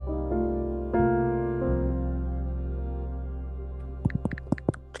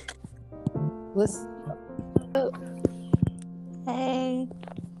What's up? Hey.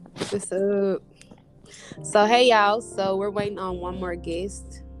 What's up? So hey y'all. So we're waiting on one more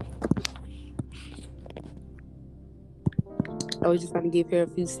guest. I was just gonna give her a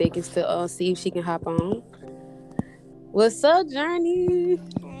few seconds to see if she can hop on. What's up, Journey?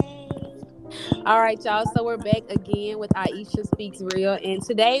 Hey. All right, y'all. So we're back again with Aisha Speaks Real, and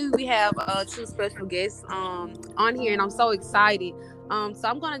today we have two special guests on here, and I'm so excited. So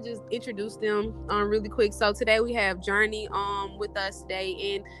I'm gonna just introduce them really quick. So today we have Journey with us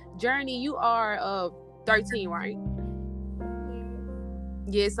today, and Journey, you are 13, right?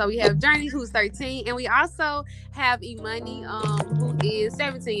 Yeah, so we have Journey who's 13, and we also have Imani who is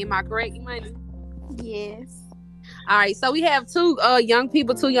 17. Am I correct, Imani? Yes. All right, so we have two young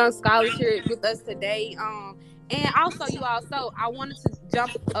people, two young scholars here with us today. And also you also I wanted to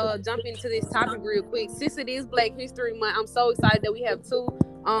jump into this topic real quick. Since it is Black History Month, I'm so excited that we have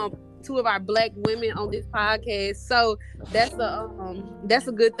two of our black women on this podcast. So that's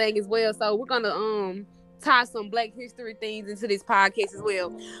a good thing as well. So we're gonna tie some Black history things into this podcast as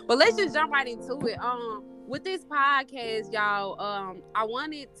well. But let's just jump right into it. With this podcast, y'all, I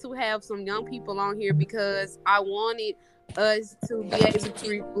wanted to have some young people on here because I wanted us to be able to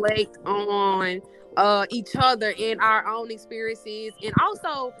reflect on each other and our own experiences, and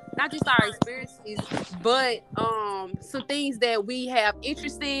also not just our experiences, but some things that we have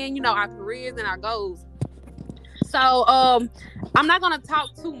interest in, our careers and our goals. So I'm not gonna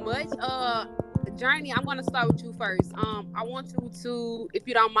talk too much. Journey, I'm gonna start with you first. I want you to, if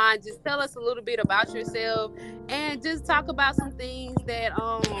you don't mind, just tell us a little bit about yourself and just talk about some things that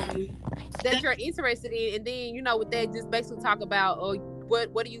you're interested in, and then with that, just basically talk about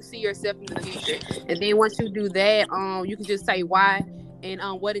what do you see yourself in the future, and then once you do that, you can just say why and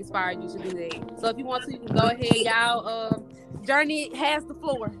what inspired you to do that. So if you want to, you can go ahead, y'all. Journey has the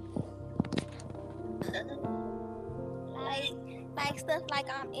floor. like like stuff like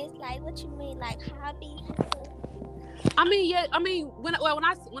it's like what you mean like hobby. I mean, yeah. I mean, when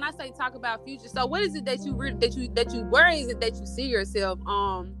I say talk about future, so what is it that you really where is it that you see yourself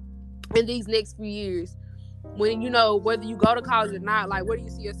in these next few years, when whether you go to college or not, like what do you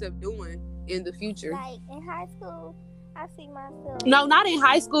see yourself doing in the future? Like in high school, I see myself. No, not in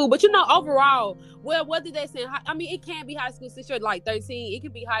high school, but overall. Well, what did they say? I mean, it can't be high school since you're like 13. It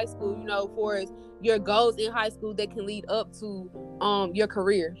could be high school, for as your goals in high school that can lead up to your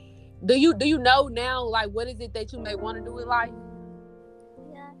career. Do you know now, like, what is it that you may want to do in life?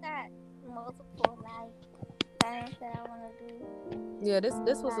 Yeah, I got multiple like things that I want to do. Yeah, this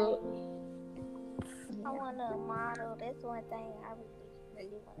was Like up. I want to model. That's one thing I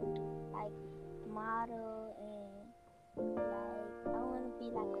really want to do. Like model and like I want to be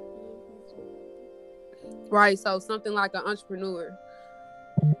like a business. Right, so something like an entrepreneur.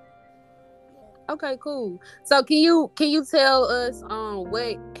 Yeah. Okay, cool. So can you tell us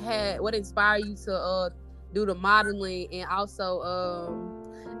what inspired you to do the modeling, and also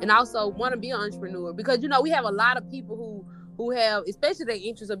want to be an entrepreneur, because we have a lot of people who have, especially the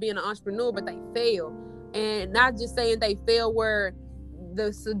interest of being an entrepreneur, but they fail, and not just saying they fail where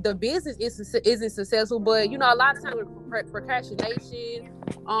the business isn't successful, but a lot of times with procrastination,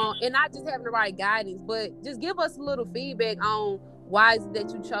 and not just having the right guidance. But just give us a little feedback on why is it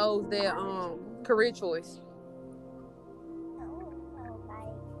that you chose that career choice. I don't know,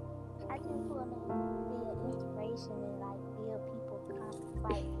 like I just want to be an inspiration and like build people's confidence,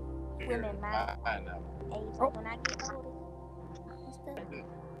 like women my age, like when I get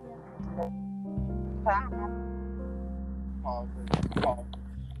older and stuff.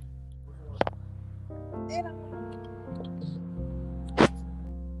 Yeah.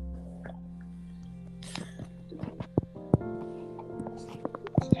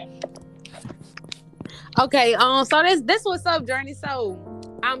 Okay, so this what's up, Journey. So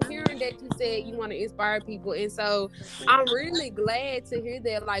I'm hearing that you said you want to inspire people, and so I'm really glad to hear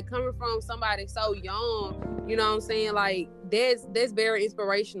that, like, coming from somebody so young. You know what I'm saying? Like, that's very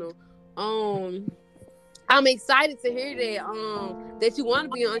inspirational. Um, I'm excited to hear that you want to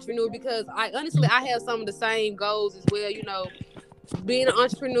be an entrepreneur, because I have some of the same goals as well. Being an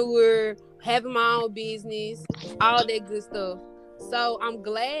entrepreneur, having my own business, all that good stuff. So I'm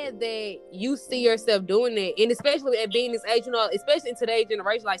glad that you see yourself doing that. And especially at being this age, especially in today's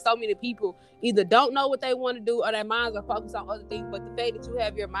generation, like, so many people either don't know what they want to do, or their minds are focused on other things. But the fact that you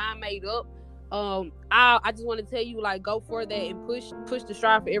have your mind made up, I just want to tell you, like, go for that and push the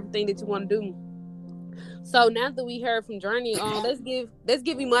strive for everything that you want to do. So now that we heard from Journey, let's give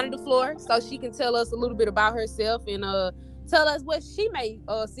Imani the floor so she can tell us a little bit about herself, and tell us what she may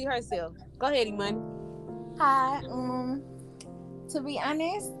see herself. Go ahead, Imani. Hi. To be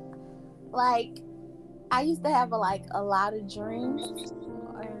honest, like I used to have a lot of dreams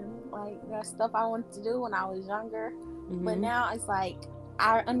and like that stuff I wanted to do when I was younger. But now it's like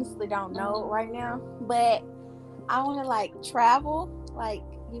I honestly don't know right now. But I want to like travel, like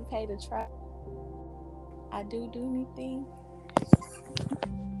get paid to travel. I do anything.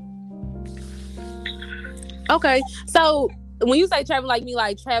 Okay, so when you say travel, like me,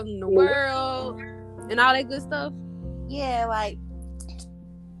 like traveling the world and all that good stuff. Yeah, like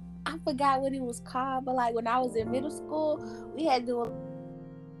I forgot what it was called, but like when I was in middle school, we had to do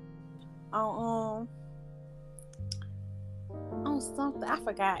on something. I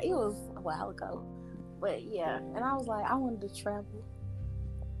forgot. It was a while ago, but yeah. And I was like, I wanted to travel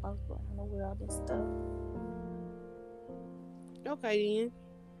around the world and stuff. Okay then.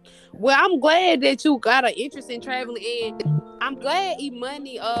 Well, I'm glad that you got an interest in traveling, and I'm glad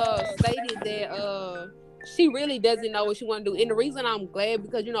Imani stated that she really doesn't know what she want to do. And the reason I'm glad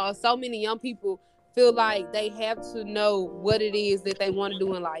because so many young people feel like they have to know what it is that they want to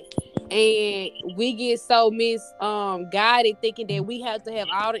do in life, and we get so guided thinking that we have to have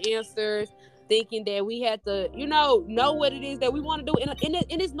all the answers, thinking that we have to know what it is that we want to do,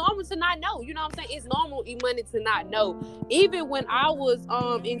 and it's normal to not know. You know what I'm saying? It's normal, Imani, to not know. Even when I was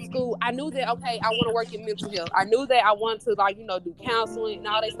in school, I knew that okay, I want to work in mental health. I knew that I wanted to do counseling and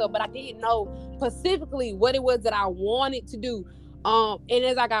all that stuff, but I didn't know specifically what it was that I wanted to do. And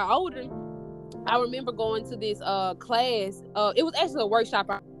as I got older, I remember going to this class. It was actually a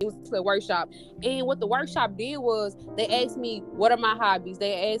workshop. And what the workshop did was they asked me what are my hobbies.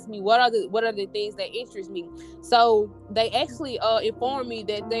 They asked me what are the things that interest me. So they actually informed me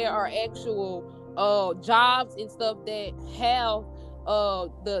that there are actual jobs and stuff that have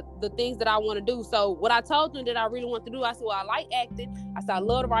the things that I want to do. So what I told them that I really want to do, I said, well, I like acting. I said I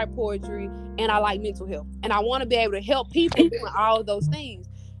love to write poetry, and I like mental health, and I want to be able to help people doing all of those things.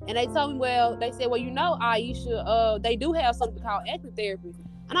 And they told me, they said, Aisha, they do have something called acting therapy.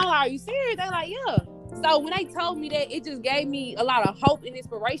 And I'm like, are you serious? They're like, yeah. So when they told me that, it just gave me a lot of hope and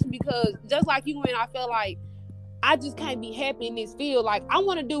inspiration, because just like you and I felt like I just can't be happy in this field. Like, I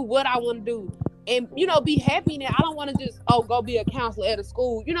want to do what I want to do and, be happy in it. I don't want to just, go be a counselor at a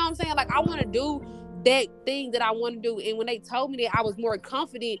school. You know what I'm saying? Like, I want to do that thing that I want to do. And when they told me that, I was more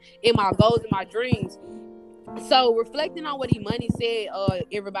confident in my goals and my dreams. So reflecting on what Imani said,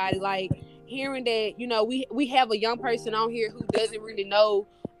 everybody, like hearing that, we have a young person on here who doesn't really know,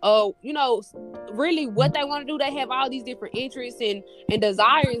 really what they want to do. They have all these different interests and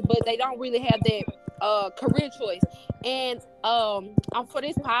desires, but they don't really have that career choice. And for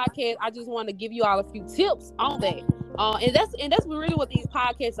this podcast, I just want to give you all a few tips on that. And that's really what these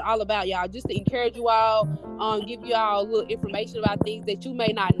podcasts are all about, y'all. Just to encourage you all, give you all a little information about things that you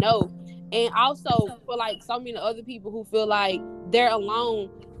may not know. And also for like so many other people who feel like they're alone,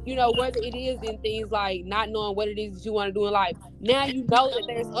 whether it is in things like not knowing what it is that you want to do in life. Now you know that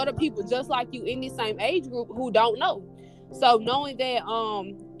there's other people just like you in the same age group who don't know. So knowing that,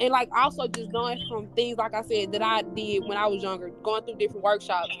 and like also just knowing from things like I said that I did when I was younger, going through different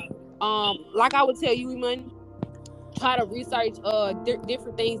workshops. Like I would tell you, Iman, try to research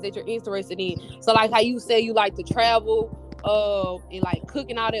different things that you're interested in. So like how you say you like to travel, and like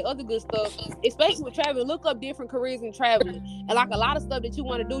cooking, all that other good stuff, especially with traveling. Look up different careers in traveling, and like a lot of stuff that you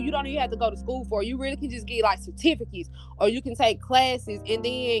want to do, you don't even have to go to school for. You really can just get like certificates, or you can take classes, and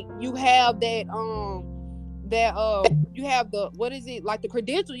then you have you have the, what is it, like the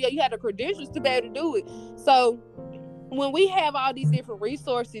credentials. Yeah, you have the credentials to be able to do it. So when we have all these different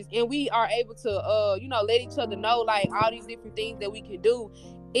resources and we are able to let each other know like all these different things that we can do,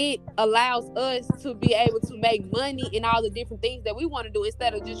 it allows us to be able to make money in all the different things that we want to do,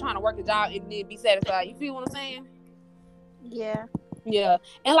 instead of just trying to work a job and then be satisfied. You feel what I'm saying? Yeah.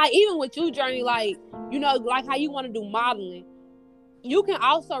 And like even with you, Journey, like like how you want to do modeling, you can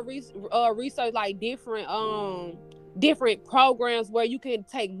also research like different programs where you can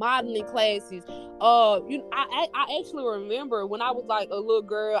take modeling classes. I actually remember when I was like a little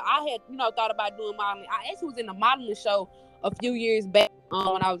girl, I had thought about doing modeling. I actually was in a modeling show a few years back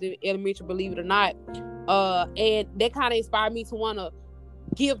when I was in elementary, believe it or not. And that kind of inspired me to want to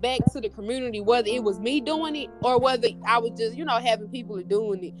give back to the community, whether it was me doing it or whether I was just having people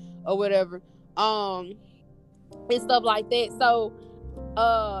doing it or whatever, and stuff like that. So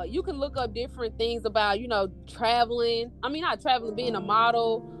you can look up different things about traveling. I mean, not traveling, being a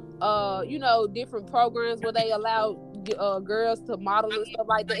model. Different programs where they allow girls to model and stuff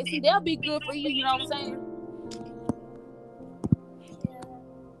like that. And see, they'll be good for you. You know what I'm saying?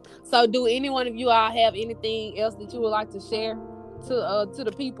 So, do any one of you all have anything else that you would like to share to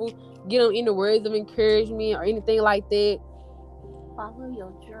the people? Get them any words of encouragement or anything like that? follow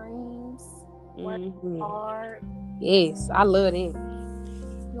your dreams, work hard. Yes, I love that.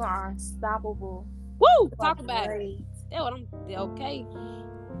 You are unstoppable. Woo! Talk about it. That's what I'm okay.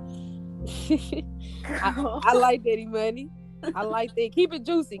 I like that, money. I like that. Keep it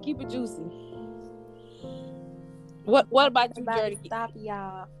juicy. Keep it juicy. What about you, Journey? Stop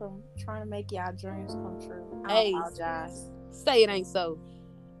y'all from trying to make y'all dreams come true. I apologize. Say it ain't so.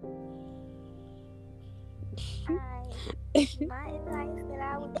 My advice that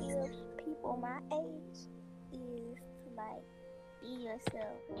I would give people my age is to like be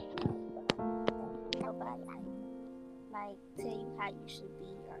yourself. Nobody like tell you how you should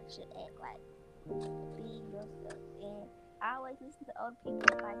be or should act like. Be yourself. And I always listen to other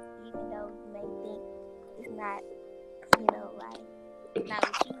people's advice, even though you may think it's not, like not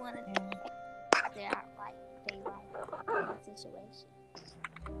what you want to do. They are like they right in the situation.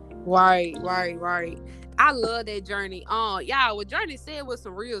 Right. I love that, Journey. Y'all, what Journey said was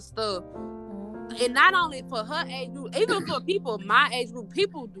some real stuff. And not only for her age group, even for people my age group,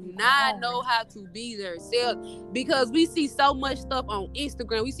 people do not know how to be themselves because we see so much stuff on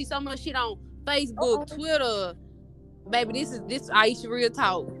Instagram. We see so much shit on Facebook, Twitter. Baby, this Aisha Real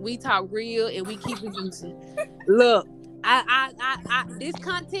Talk. We talk real and we keep it juicy. Look, I this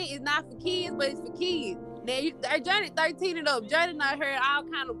content is not for kids, but it's for kids. Now, Journey 13 and up. Journey not heard all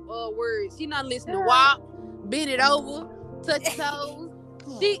kind of words. She not listen to WAP, bend it over, touch toes.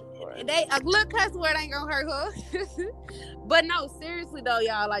 A little cuss word ain't gonna hurt her. But no, seriously though,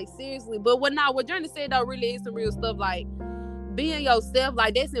 y'all, like seriously. But what Journey said though really is some real stuff. Like being yourself,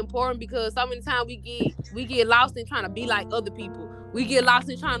 like that's important because so many times we get lost in trying to be like other people. We get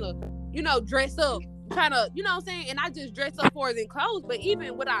lost in trying to, dress up, trying to, you know what I'm saying? And I just dress up for us in clothes, but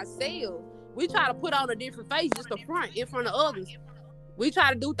even with ourselves, we try to put on a different face just to front in front of others. We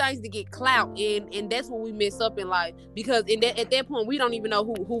try to do things to get clout, and that's when we mess up in life. Because at that point, we don't even know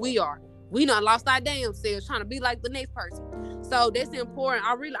who we are. We done lost our damn selves trying to be like the next person. So that's important.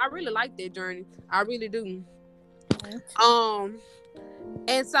 I really like that, Journey. I really do.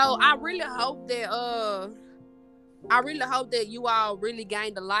 And so I really hope that you all really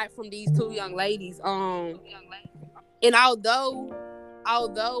gained a lot from these two young ladies. And although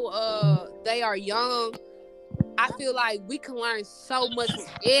they are young, I feel like we can learn so much from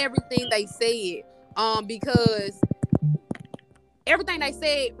everything they said. Because everything they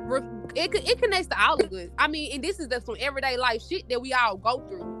said, it connects to all of us. I mean, and this is just some everyday life shit that we all go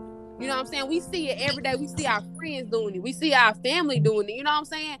through. You know what I'm saying? We see it every day. We see our friends doing it. We see our family doing it. You know what I'm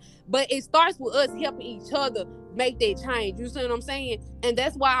saying? But it starts with us helping each other make that change. You see what I'm saying? And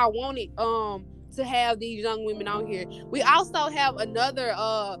that's why I wanted to have these young women on here. We also have another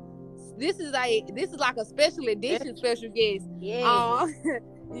this is like a special edition special guest.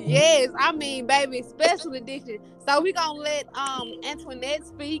 Yes, I mean, baby, special edition. So we gonna let Antoinette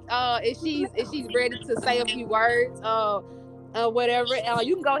speak. If she's ready to say a few words, whatever.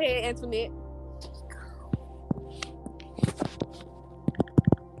 You can go ahead, Antoinette.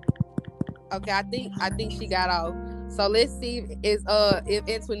 Okay, I think she got off. So let's see if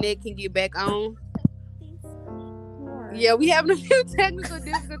Antoinette can get back on. Yeah, we having a few technical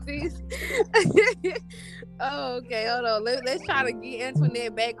difficulties. Oh, okay, hold on. Let's try to get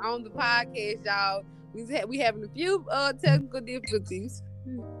Antoinette back on the podcast, y'all. We having a few technical difficulties.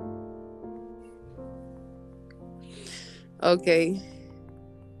 Okay.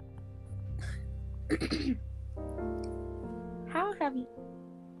 How have you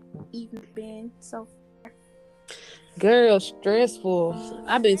even been so far? Girl, stressful.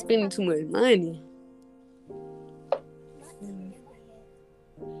 I've been spending too much money.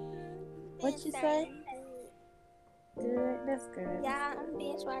 What you say? Good, that's good. Yeah, I'm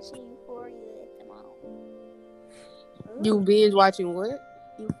binge watching Euphoria at the moment. You binge watching what?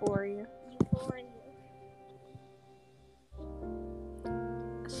 Euphoria.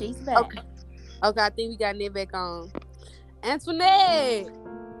 She's back. Okay, I think we got Ned back on. Antoinette!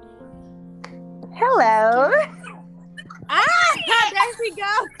 Hello. There she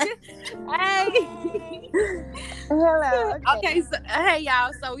goes. Hey. Hello. Okay, so hey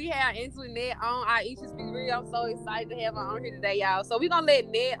y'all. So we have Antoinette on Aisha Speak Real. I'm so excited to have her on here today, y'all. So we're gonna let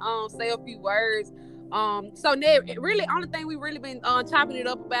Ned say a few words. So Ned, really only thing we really been chopping it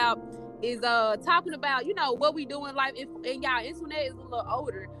up about is talking about, what we do in life. And y'all, Antoinette is a little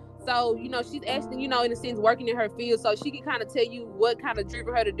older. So, she's actually, in a sense, working in her field. So she can kind of tell you what kind of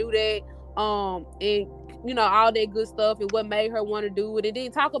driven her to do that. And, all that good stuff and what made her want to do it. And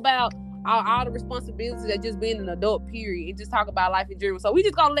then talk about all the responsibilities of just being an adult, period. And just talk about life in general. So we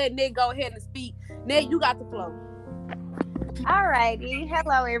just going to let Ned go ahead and speak. Ned, you got the flow. Alrighty.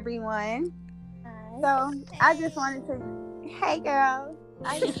 Hello, everyone. Hi. So I just wanted to Hey, girl.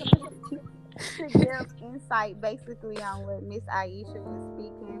 I just wanted to give insight basically on what Miss Aisha was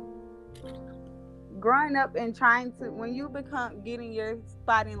speaking. Growing up and trying to, when you become getting your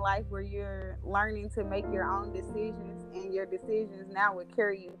spot in life where you're learning to make your own decisions, and your decisions now will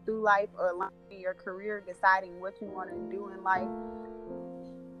carry you through life, or learning your career, deciding what you want to do in life.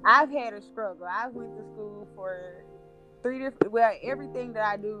 I've had a struggle. I went to school for everything that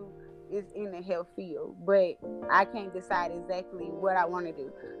I do is in the health field, but I can't decide exactly what I want to do.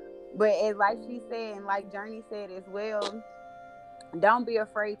 But as like she said, and like Journey said as well, don't be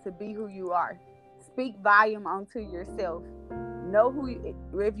afraid to be who you are. Speak volume onto yourself. Know who you,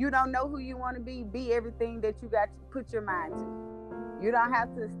 if you don't know who you want to be everything that you got to put your mind to. You don't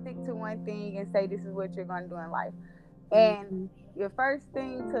have to stick to one thing and say this is what you're going to do in life. And your first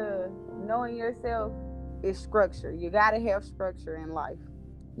thing to knowing yourself is structure. You got to have structure in life.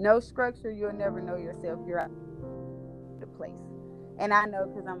 No structure, you'll never know yourself. You're out of the place. And I know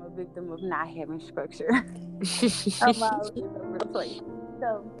because I'm a victim of not having structure. I'm always over the place.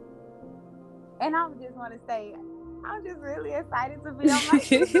 So, and I just want to say, I'm just really excited to be on my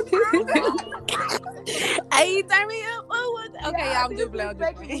sister's podcast. Hey, you turn me up. Okay, yeah, I'm just playing.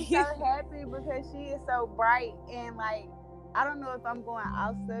 making me so happy because she is so bright, and like, I don't know if I'm going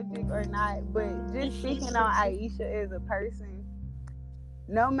off subject or not, but just speaking on Aisha as a person,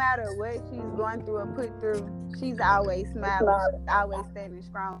 no matter what she's going through or put through, she's always smiling, she's always standing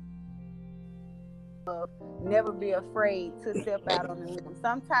strong. Never be afraid to step out on the limb.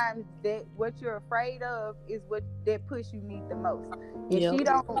 Sometimes that what you're afraid of is what that push you need the most. And she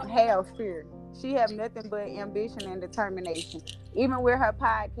don't have fear. She have nothing but ambition and determination. Even with her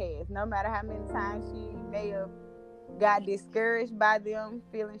podcast, no matter how many times she may have got discouraged by them,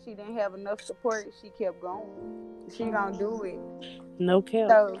 feeling she didn't have enough support, she kept going. She gonna do it. No cap.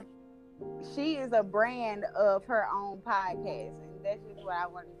 So she is a brand of her own podcast, and that's just what I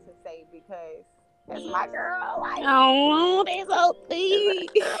wanted to say because that's my girl. Like, oh, that's so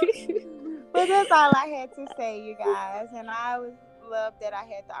sweet. But that's all I had to say, you guys. And I always love that I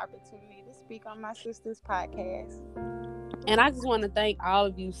had the opportunity to speak on my sister's podcast. And I just want to thank all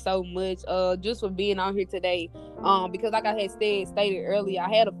of you so much, just for being on here today. Because like I had stated earlier,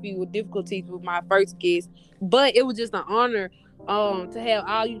 I had a few difficulties with my first guest, but it was just an honor to have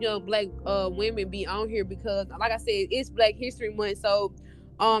all you young Black women be on here because, like I said, it's Black History Month. So,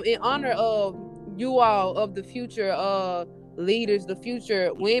 in honor of you all, of the future leaders, the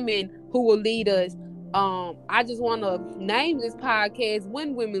future women who will lead us, I just want to name this podcast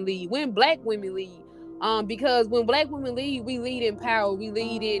 "When Women Lead," when Black women lead. Because when Black women lead, we lead in power, we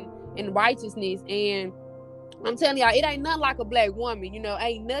lead in righteousness, and I'm telling y'all, it ain't nothing like a Black woman.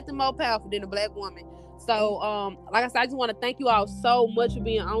 Ain't nothing more powerful than a Black woman. So, like I said, I just want to thank you all so much for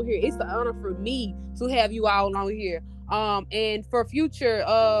being on here. It's an honor for me to have you all on here. And for future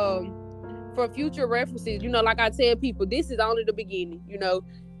references, like I tell people, this is only the beginning.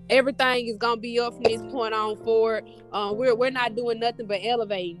 Everything is gonna be up from this point on forward. We're not doing nothing but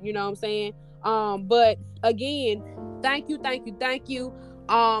elevating. You know what I'm saying? But again, thank you.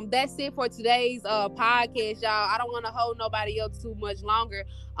 That's it for today's podcast, y'all. I don't want to hold nobody else too much longer.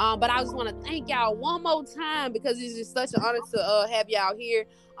 But I just want to thank y'all one more time because it's just such an honor to have y'all here.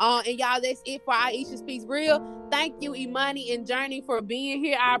 And y'all, that's it for Aisha Speaks Real. Thank you, Imani and Journey, for being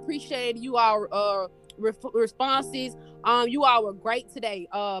here. I appreciate you all responses. You all were great today.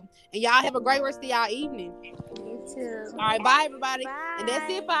 And y'all have a great rest of y'all evening. You too. All right, bye everybody. Bye. And that's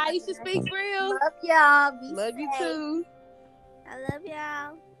it for Aisha Speaks Real. Love y'all. Love you too. I love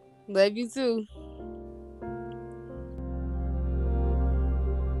y'all. Love you too.